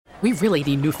We really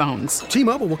need new phones.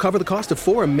 T-Mobile will cover the cost of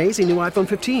 4 amazing new iPhone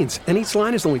 15s, and each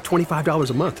line is only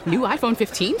 $25 a month. New iPhone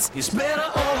 15s? It's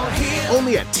better over here.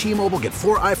 Only at T-Mobile, get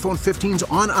 4 iPhone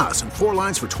 15s on us and 4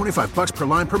 lines for $25 per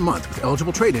line per month with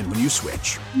eligible trade-in when you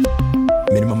switch.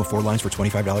 Minimum of 4 lines for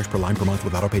 $25 per line per month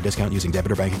with autopay discount using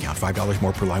debit or bank account. $5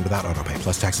 more per line without autopay,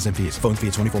 plus taxes and fees. Phone fee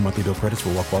at 24 monthly bill credits for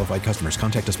well-qualified customers.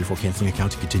 Contact us before canceling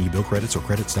account to continue bill credits or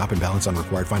credit stop and balance on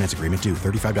required finance agreement due.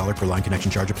 $35 per line connection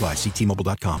charge applies. See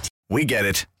T-Mobile.com. We get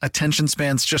it. Attention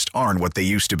spans just aren't what they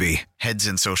used to be. Heads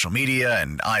in social media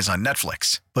and eyes on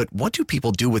Netflix. But what do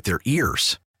people do with their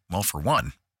ears? Well, for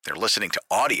one, they're listening to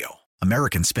audio.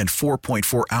 Americans spend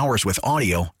 4.4 hours with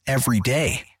audio every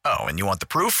day. Oh, and you want the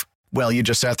proof? Well, you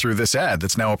just sat through this ad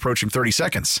that's now approaching 30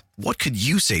 seconds. What could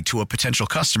you say to a potential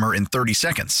customer in 30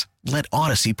 seconds? Let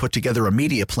Odyssey put together a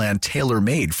media plan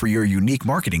tailor-made for your unique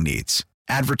marketing needs.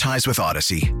 Advertise with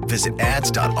Odyssey. Visit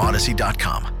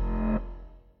ads.odyssey.com.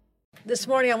 This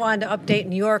morning, I wanted to update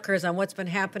New Yorkers on what's been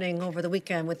happening over the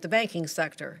weekend with the banking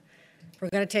sector. We're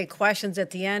going to take questions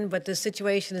at the end, but this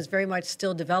situation is very much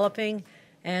still developing,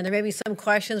 and there may be some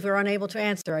questions we're unable to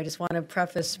answer. I just want to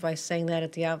preface by saying that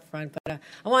at the outfront. But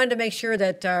I wanted to make sure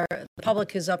that the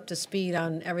public is up to speed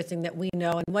on everything that we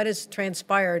know and what has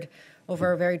transpired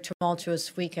over a very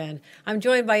tumultuous weekend. I'm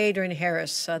joined by Adrienne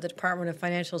Harris, the Department of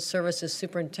Financial Services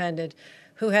Superintendent,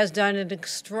 who has done an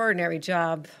extraordinary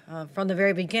job from the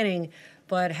very beginning,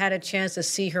 but had a chance to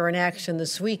see her in action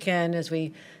this weekend as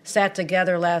we sat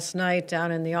together last night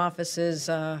down in the offices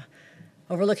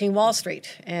overlooking Wall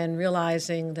Street and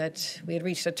realizing that we had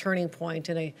reached a turning point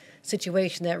in a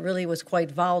situation that really was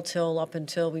quite volatile up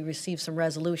until we received some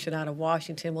resolution out of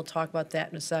Washington. We'll talk about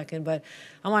that in a second. But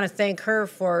I want to thank her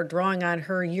for drawing on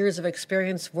her years of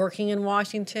experience working in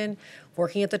Washington,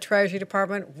 working at the Treasury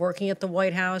Department, working at the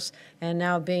White House, and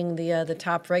now being the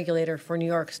top regulator for New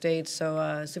York State.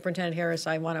 So, Superintendent Harris,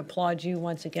 I want to applaud you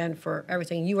once again for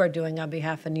everything you are doing on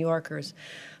behalf of New Yorkers.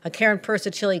 Karen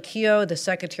Persicilli-Keough, the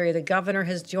Secretary of the Governor,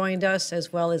 has joined us,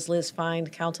 as well as Liz Fine,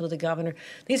 Counsel to the Governor.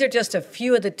 These are just a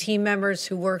few of the team members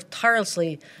who worked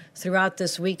tirelessly throughout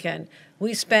this weekend.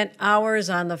 We spent hours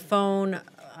on the phone,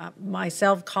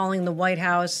 myself calling the White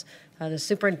House, the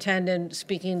superintendent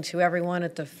speaking to everyone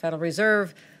at the Federal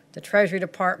Reserve, the Treasury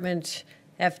Department,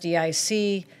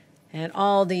 FDIC, and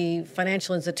all the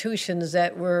financial institutions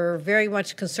that were very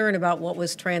much concerned about what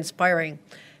was transpiring.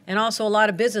 And also a lot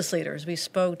of business leaders. We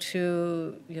spoke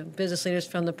to business leaders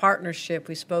from the partnership.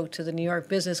 We spoke to the New York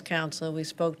Business Council. We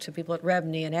spoke to people at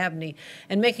REBNY and ABNY,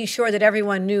 and making sure that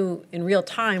everyone knew in real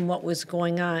time what was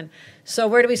going on. So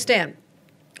where do we stand?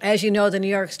 As you know, the New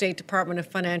York State Department of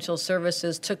Financial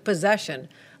Services took possession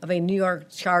of a New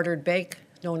York chartered bank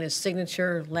known as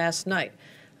Signature last night.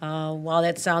 While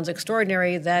that sounds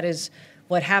extraordinary, that is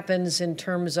what happens in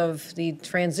terms of the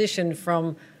transition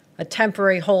from a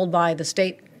temporary hold by the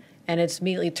state, and it's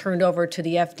immediately turned over to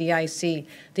the FDIC.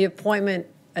 The department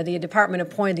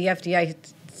appointed the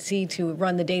FDIC to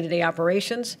run the day-to-day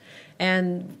operations,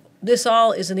 and this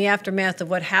all is in the aftermath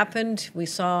of what happened. We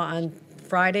saw on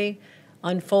Friday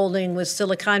unfolding with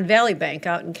Silicon Valley Bank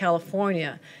out in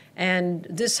California. And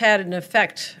this had an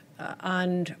effect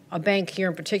on a bank here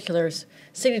in particular,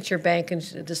 Signature Bank, and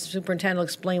the superintendent will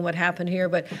explain what happened here.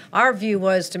 But our view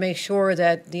was to make sure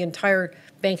that the entire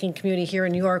banking community here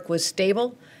in New York was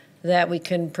stable, that we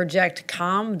can project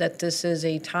calm, that this is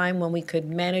a time when we could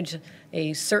manage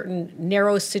a certain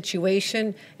narrow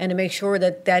situation and to make sure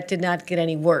that that did not get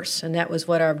any worse. And that was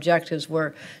what our objectives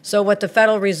were. So what the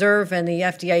Federal Reserve and the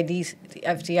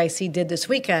FDIC did this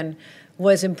weekend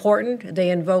was important. They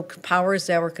invoked powers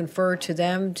that were conferred to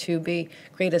them to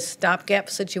create a stopgap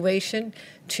situation,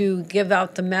 to give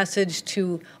out the message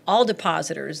to all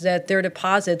depositors that their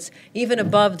deposits, even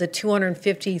above the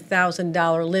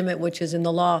 $250,000 limit, which is in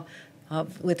the law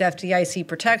with FDIC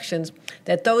protections,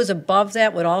 that those above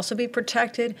that would also be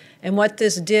protected. And what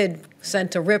this did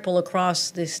sent a ripple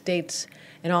across the states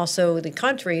and also the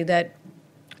country that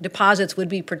deposits would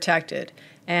be protected.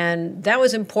 And that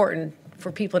was important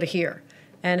for people to hear.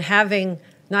 And having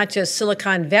not just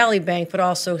Silicon Valley Bank, but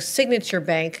also Signature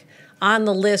Bank on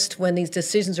the list when these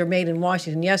decisions were made in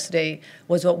Washington yesterday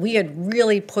was what we had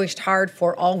really pushed hard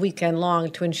for all weekend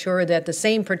long, to ensure that the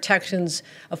same protections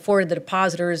afforded the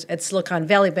depositors at Silicon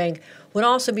Valley Bank would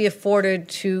also be afforded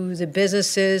to the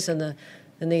businesses and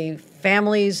and the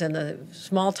families and the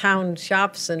small town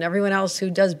shops and everyone else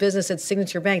who does business at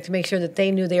Signature Bank to make sure that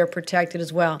they knew they are protected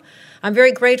as well. I'm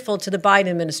very grateful to the Biden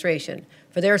administration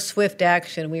for their swift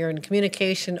action. We were in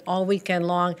communication all weekend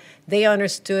long. They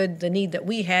understood the need that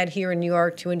we had here in New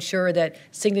York to ensure that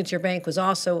Signature Bank was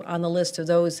also on the list of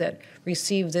those that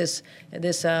received these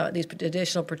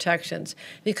additional protections,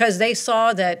 because they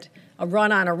saw that a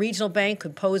run on a regional bank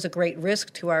could pose a great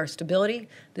risk to our stability.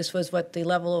 This was what the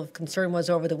level of concern was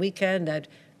over the weekend, that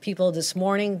people this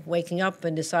morning waking up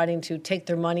and deciding to take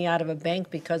their money out of a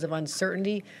bank because of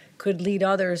uncertainty could lead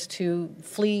others to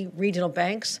flee regional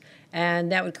banks,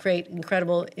 and that would create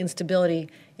incredible instability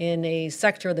in a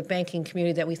sector of the banking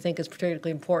community that we think is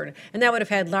particularly important. And that would have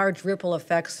had large ripple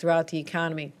effects throughout the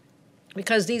economy,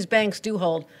 because these banks do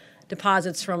hold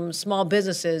deposits from small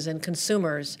businesses and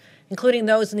consumers, including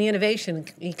those in the innovation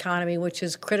economy, which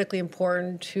is critically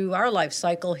important to our life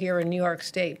cycle here in New York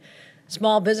State.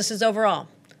 Small businesses overall,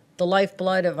 the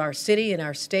lifeblood of our city and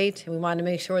our state, and we wanted to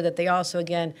make sure that they also,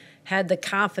 again, had the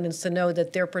confidence to know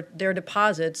that their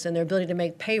deposits and their ability to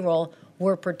make payroll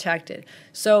were protected.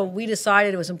 So we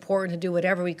decided it was important to do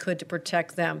whatever we could to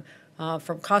protect them,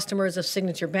 from customers of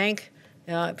Signature Bank,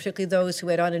 particularly those who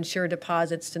had uninsured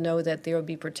deposits, to know that they would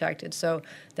be protected. So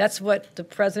that's what the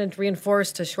president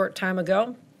reinforced a short time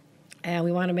ago, and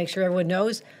we want to make sure everyone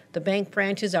knows the bank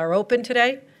branches are open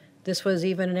today. This was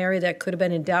even an area that could have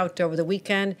been in doubt over the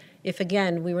weekend if,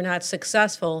 again, we were not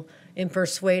successful in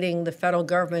persuading the federal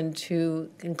government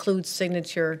to include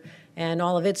Signature and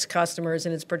all of its customers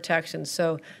in its protections.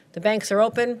 So the banks are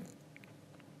open.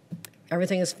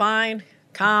 Everything is fine,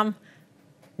 calm.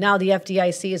 Now the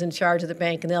FDIC is in charge of the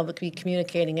bank, and they'll be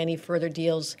communicating any further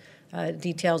details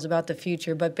about the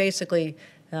future. But basically,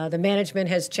 the management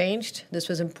has changed. This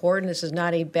was important. This is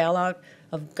not a bailout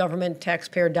of government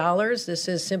taxpayer dollars. This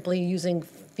is simply using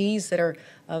fees that are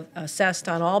assessed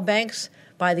on all banks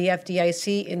by the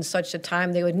FDIC in such a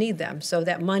time they would need them. So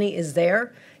that money is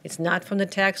there. It's not from the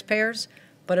taxpayers,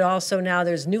 but also now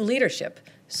there's new leadership.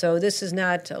 So this is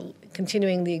not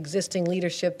continuing the existing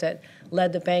leadership that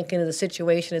led the bank into the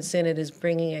situation it's in. It is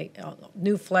bringing a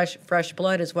new fresh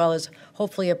blood, as well as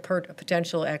hopefully a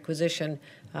potential acquisition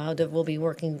that we'll be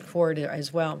working forward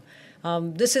as well.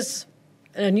 This is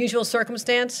an unusual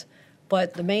circumstance,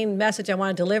 but the main message I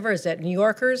want to deliver is that New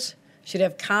Yorkers should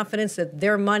have confidence that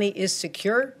their money is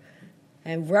secure,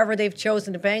 and wherever they've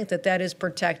chosen to bank, that is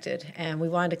protected. And we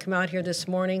wanted to come out here this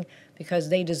morning because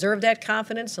they deserve that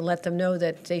confidence, and let them know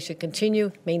that they should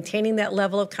continue maintaining that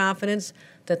level of confidence,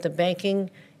 that the banking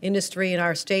industry in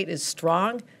our state is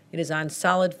strong, it is on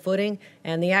solid footing,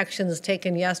 and the actions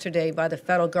taken yesterday by the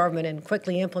federal government and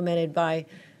quickly implemented by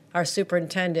our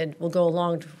superintendent will go a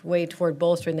long way toward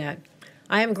bolstering that.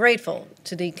 I am grateful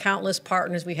to the countless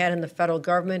partners we had in the federal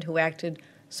government who acted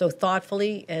so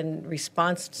thoughtfully and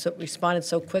responded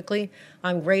so quickly.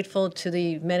 I'm grateful to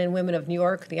the men and women of New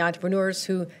York, the entrepreneurs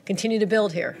who continue to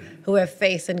build here, who have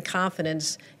faith and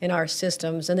confidence in our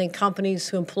systems, and the companies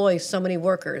who employ so many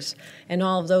workers, and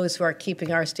all of those who are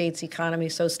keeping our state's economy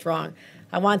so strong.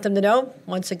 I want them to know,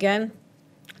 once again,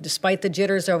 despite the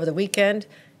jitters over the weekend,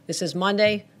 this is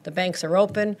Monday. The banks are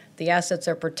open, the assets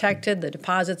are protected, the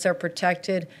deposits are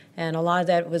protected, and a lot of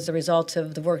that was the result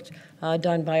of the work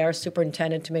done by our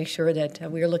superintendent to make sure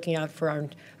that we are looking out for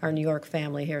our New York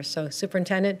family here. So,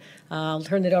 Superintendent, I'll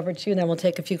turn it over to you, and then we'll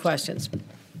take a few questions.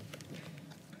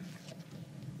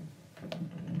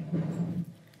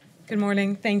 Good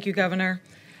morning. Thank you, Governor.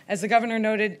 As the Governor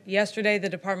noted, yesterday the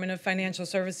Department of Financial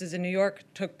Services in New York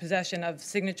took possession of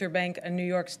Signature Bank, a New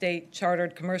York State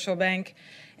chartered commercial bank,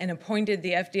 and appointed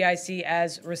the FDIC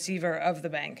as receiver of the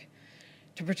bank.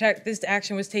 To protect, this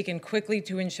action was taken quickly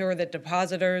to ensure that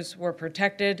depositors were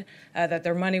protected, that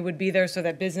their money would be there so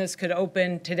that business could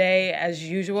open today as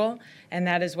usual, and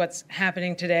that is what's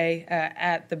happening today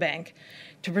at the bank.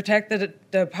 To protect the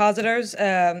depositors,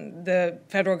 the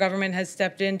federal government has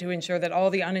stepped in to ensure that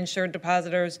all the uninsured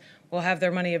depositors will have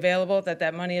their money available,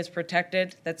 that money is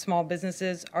protected, that small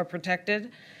businesses are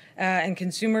protected, and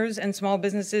consumers and small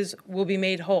businesses will be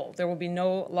made whole. There will be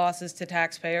no losses to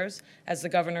taxpayers. As the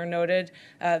governor noted,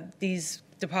 these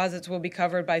deposits will be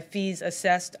covered by fees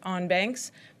assessed on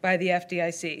banks by the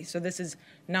FDIC. So this is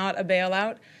not a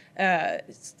bailout.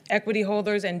 Equity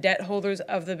holders and debt holders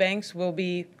of the banks will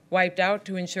be wiped out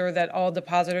to ensure that all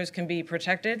depositors can be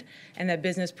protected and that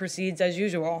business proceeds as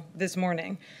usual this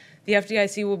morning. The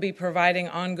FDIC will be providing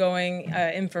ongoing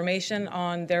information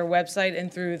on their website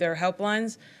and through their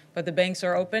helplines, but the banks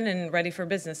are open and ready for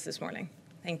business this morning.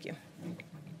 Thank you.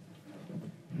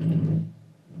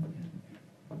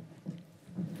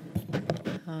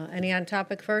 Any on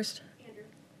topic first? Andrew.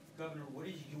 Governor, what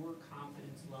is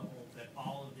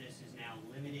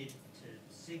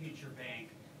Signature Bank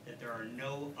that there are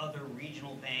no other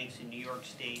regional banks in New York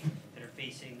State that are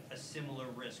facing a similar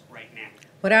risk right now?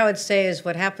 What I would say is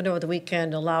what happened over the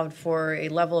weekend allowed for a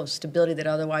level of stability that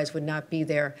otherwise would not be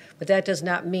there. But that does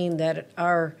not mean that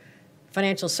our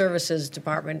financial services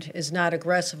department is not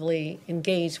aggressively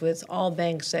engaged with all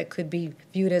banks that could be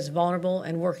viewed as vulnerable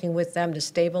and working with them to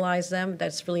stabilize them.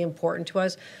 That's really important to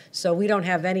us. So we don't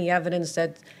have any evidence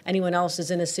that anyone else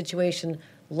is in a situation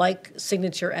like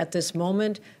Signature at this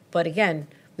moment. But again,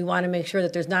 we want to make sure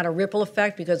that there's not a ripple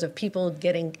effect, because if people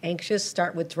getting anxious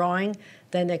start withdrawing,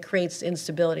 then that creates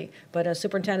instability. But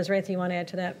Superintendent, is there anything you want to add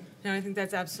to that? No, I think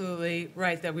that's absolutely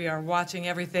right, that we are watching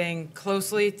everything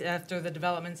closely after the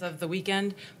developments of the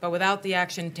weekend. But without the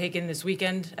action taken this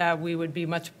weekend, we would be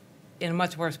in a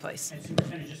much worse place. And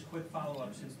Superintendent, just a quick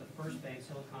follow-up. Since the first bank,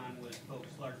 Silicon, was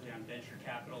focused largely on venture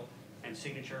capital and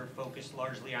Signature focused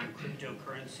largely on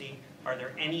cryptocurrency, are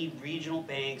there any regional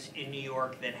banks in New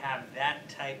York that have that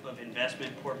type of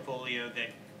investment portfolio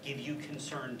that give you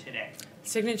concern today?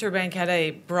 Signature Bank had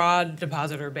a broad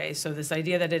depositor base, so this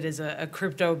idea that it is a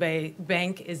crypto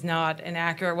bank is not an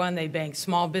accurate one. They bank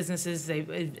small businesses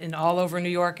in all over New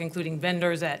York, including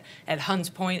vendors at Hunts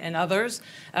Point and others.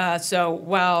 So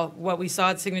while what we saw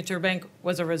at Signature Bank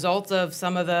was a result of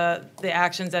some of the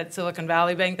actions at Silicon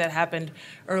Valley Bank that happened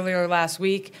earlier last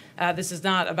week, this is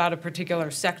not about a particular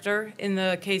sector in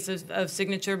the case of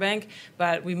Signature Bank,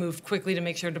 but we moved quickly to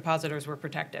make sure depositors were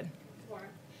protected.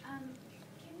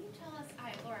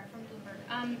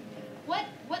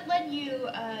 What led you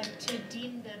to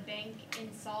deem the bank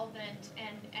insolvent,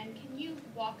 and can you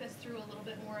walk us through a little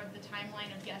bit more of the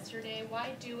timeline of yesterday?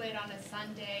 Why do it on a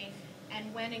Sunday,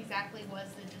 and when exactly was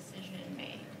the decision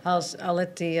made? I'll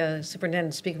let the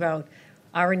superintendent speak about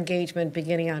our engagement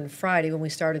beginning on Friday when we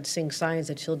started seeing signs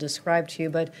that she'll describe to you.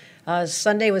 But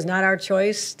Sunday was not our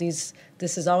choice. This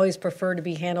is always preferred to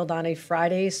be handled on a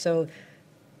Friday, so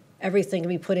everything can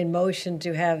be put in motion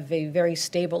to have a very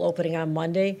stable opening on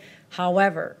Monday.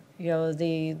 However,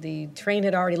 the train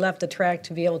had already left the track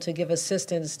to be able to give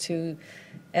assistance to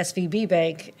SVB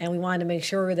Bank, and we wanted to make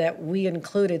sure that we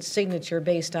included Signature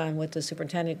based on what the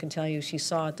superintendent can tell you she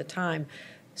saw at the time.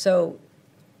 So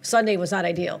Sunday was not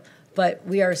ideal, but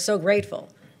we are so grateful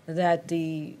that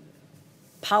the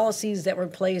policies that were in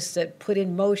place that put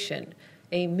in motion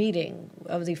a meeting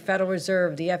of the Federal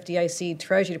Reserve, the FDIC,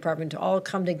 Treasury Department to all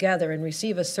come together and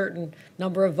receive a certain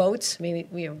number of votes. I mean,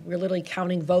 we're literally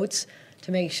counting votes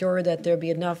to make sure that there'll be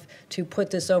enough to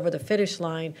put this over the finish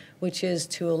line, which is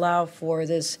to allow for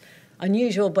this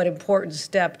unusual but important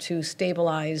step to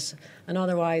stabilize an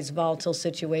otherwise volatile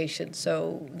situation.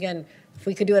 So again, if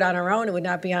we could do it on our own, it would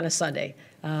not be on a Sunday.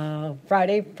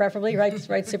 Friday, preferably,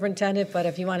 right, Superintendent? But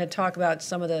if you want to talk about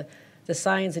some of the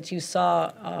signs that you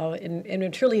saw, and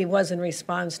it truly was in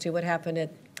response to what happened at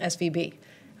SVB.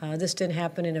 This didn't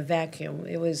happen in a vacuum.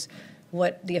 It was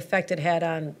what the effect it had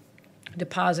on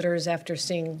depositors after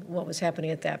seeing what was happening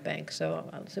at that bank. So,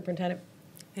 Superintendent.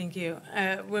 Thank you.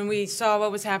 When we saw what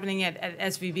was happening at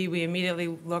SVB, we immediately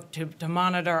looked to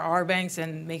monitor our banks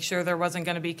and make sure there wasn't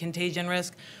going to be contagion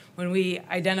risk. When we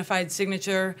identified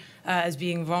Signature as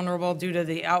being vulnerable due to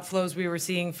the outflows we were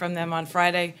seeing from them on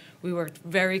Friday, we worked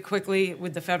very quickly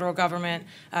with the federal government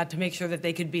to make sure that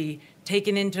they could be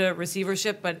taken into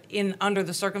receivership, but under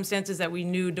the circumstances that we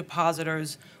knew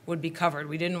depositors would be covered.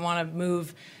 We didn't want to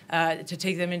move to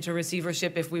take them into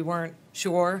receivership if we weren't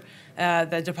sure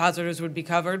that depositors would be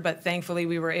covered, but thankfully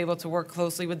we were able to work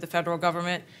closely with the federal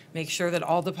government, make sure that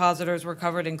all depositors were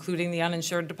covered, including the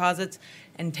uninsured deposits,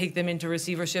 and take them into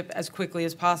receivership as quickly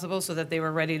as possible so that they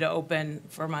were ready to open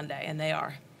for Monday, and they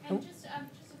are. And just to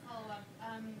follow up,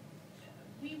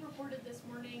 we reported this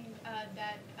morning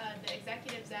that the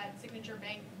executives at Signature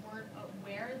Bank weren't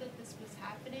aware that this was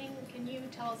happening. Can you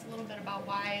tell us a little bit about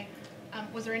why?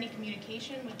 Was there any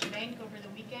communication with the bank over the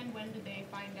weekend? When did they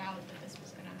find out that this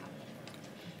was going to happen?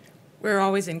 We're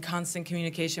always in constant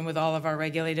communication with all of our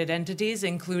regulated entities,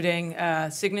 including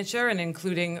Signature and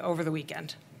including over the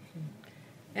weekend.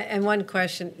 And one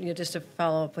question, just to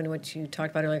follow up on what you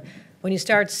talked about earlier, when you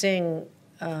start seeing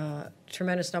a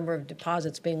tremendous number of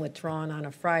deposits being withdrawn on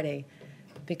a Friday,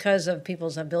 because of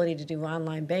people's ability to do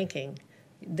online banking,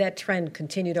 that trend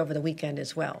continued over the weekend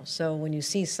as well. So when you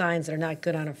see signs that are not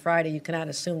good on a Friday, you cannot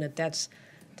assume that that's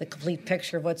the complete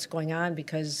picture of what's going on,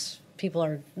 because people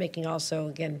are making also,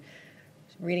 again,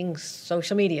 reading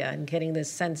social media and getting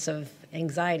this sense of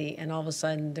anxiety, and all of a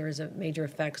sudden there is a major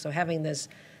effect. So having this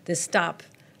stop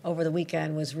over the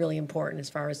weekend was really important as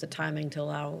far as the timing to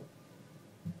allow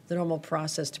the normal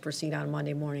process to proceed on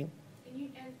Monday morning. And you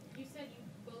said you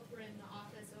both were in the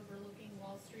office overlooking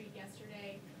Wall Street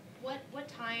yesterday. What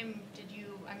time did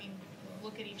you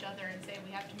at each other and say,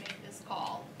 we have to make this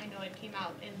call? I know it came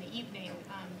out in the evening,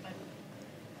 but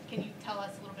can you tell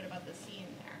us a little bit about the scene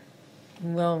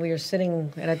there? Well, we were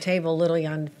sitting at a table literally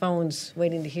on phones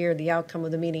waiting to hear the outcome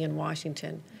of the meeting in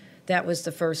Washington. That was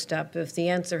the first step. If the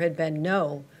answer had been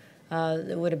no,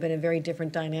 it would have been a very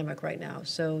different dynamic right now.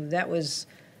 So that was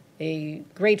a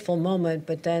grateful moment,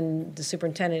 but then the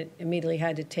superintendent immediately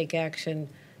had to take action,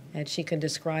 and she can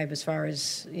describe as far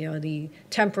as, the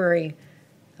temporary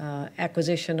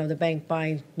acquisition of the bank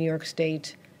by New York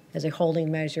State as a holding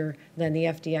measure. Then the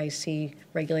FDIC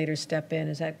regulators step in.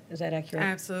 Is that accurate?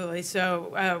 Absolutely.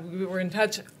 So we were in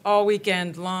touch all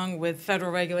weekend long with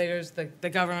federal regulators, the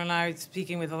governor and I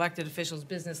speaking with elected officials,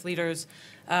 business leaders,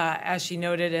 as she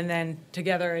noted, and then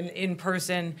together in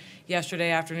person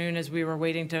yesterday afternoon as we were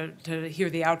waiting to hear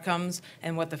the outcomes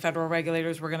and what the federal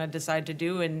regulators were going to decide to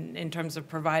do in terms of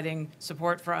providing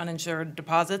support for uninsured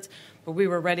deposits. But we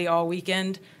were ready all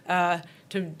weekend to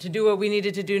do what we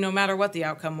needed to do no matter what the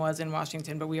outcome was in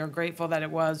Washington. But we are grateful that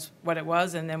it was what it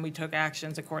was, and then we took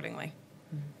actions accordingly.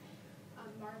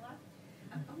 Marla,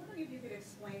 I'm wondering if you could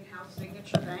explain how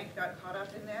Signature Bank got caught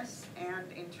up in this,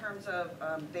 and in terms of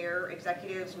their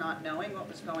executives not knowing what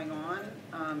was going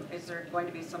on, is there going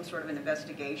to be some sort of an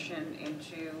investigation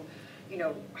into,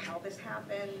 how this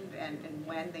happened and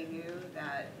when they knew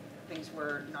that things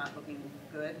were not looking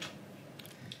good?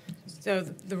 So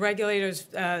the regulators,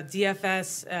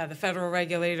 DFS, the federal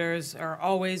regulators are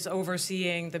always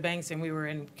overseeing the banks, and we were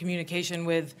in communication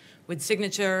with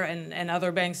Signature and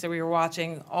other banks that we were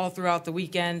watching all throughout the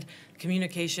weekend.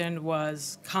 Communication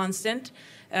was constant.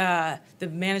 The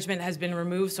management has been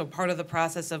removed, so part of the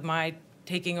process of my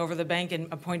taking over the bank and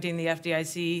appointing the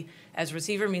FDIC as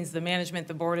receiver means the management,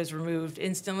 the board is removed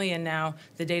instantly, and now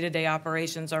the day-to-day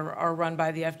operations are run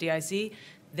by the FDIC.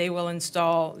 They will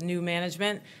install new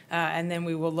management, and then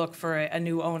we will look for a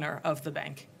new owner of the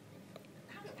bank.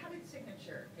 How did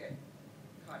Signature get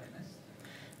caught in this?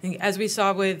 I think as we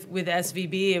saw with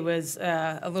SVB, it was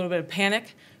a little bit of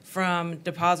panic from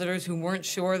depositors who weren't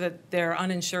sure that their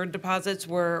uninsured deposits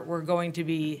were going to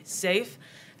be safe.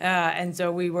 And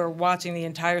so we were watching the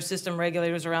entire system,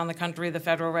 regulators around the country, the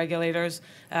federal regulators.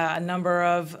 A number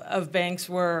of banks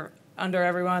were under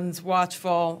everyone's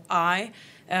watchful eye.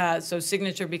 So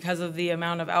Signature, because of the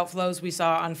amount of outflows we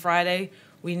saw on Friday,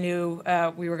 we knew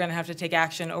we were going to have to take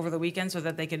action over the weekend so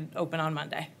that they could open on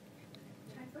Monday.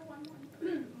 Time for one more.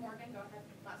 Morgan, go ahead.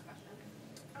 Last question.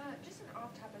 Just an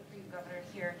off-topic for you, Governor,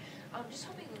 here. Just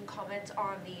hoping you can comment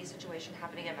on the situation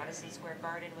happening at Madison Square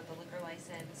Garden with the liquor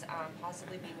license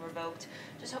possibly being revoked.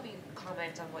 Just hoping you can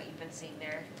comment on what you've been seeing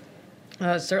there.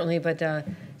 Certainly, but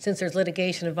since there's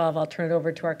litigation involved, I'll turn it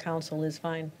over to our counsel, Liz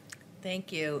Fine.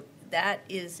 Thank you. That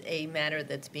is a matter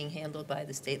that's being handled by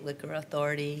the State Liquor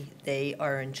Authority. They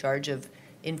are in charge of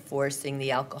enforcing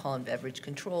the alcohol and beverage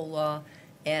control law,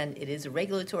 and it is a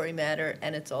regulatory matter,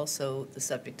 and it's also the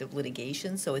subject of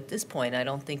litigation. So at this point, I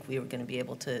don't think we are going to be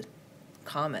able to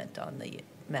comment on the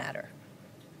matter.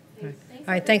 All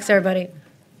right, thanks, everybody.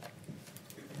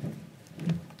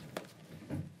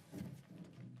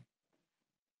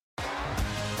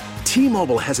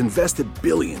 T-Mobile has invested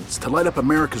billions to light up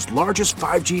America's largest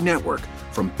 5G network,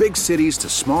 from big cities to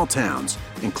small towns,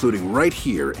 including right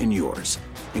here in yours.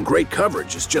 And great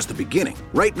coverage is just the beginning.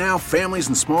 Right now, families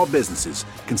and small businesses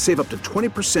can save up to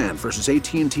 20% versus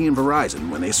AT&T and Verizon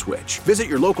when they switch. Visit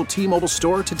your local T-Mobile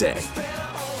store today.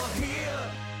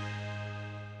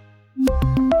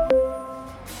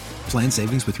 Plan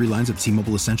savings with 3 lines of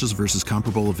T-Mobile Essentials versus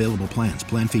comparable available plans.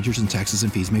 Plan features and taxes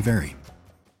and fees may vary.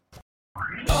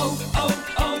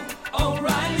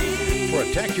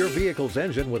 Protect your vehicle's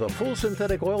engine with a full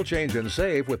synthetic oil change and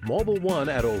save with Mobil 1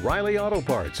 at O'Reilly Auto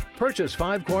Parts. Purchase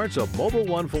 5 quarts of Mobil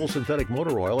 1 full synthetic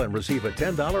motor oil and receive a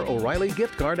 $10 O'Reilly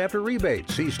gift card after rebate.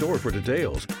 See store for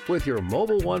details. With your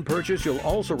Mobil 1 purchase, you'll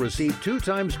also receive 2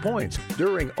 times points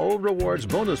during O Rewards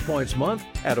Bonus Points Month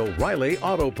at O'Reilly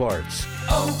Auto Parts.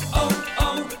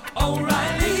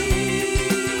 O'Reilly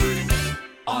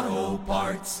Auto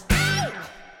Parts.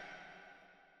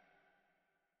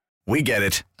 We get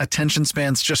it. Attention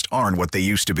spans just aren't what they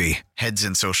used to be. Heads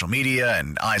in social media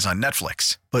and eyes on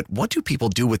Netflix. But what do people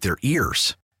do with their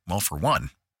ears? Well, for one,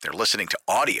 they're listening to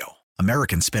audio.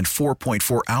 Americans spend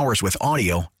 4.4 hours with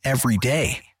audio every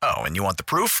day. Oh, and you want the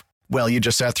proof? Well, you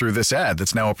just sat through this ad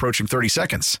that's now approaching 30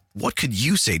 seconds. What could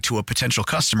you say to a potential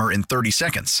customer in 30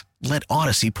 seconds? Let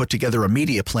Odyssey put together a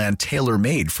media plan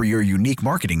tailor-made for your unique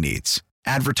marketing needs.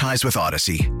 Advertise with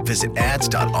Odyssey. Visit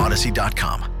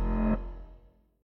ads.odyssey.com.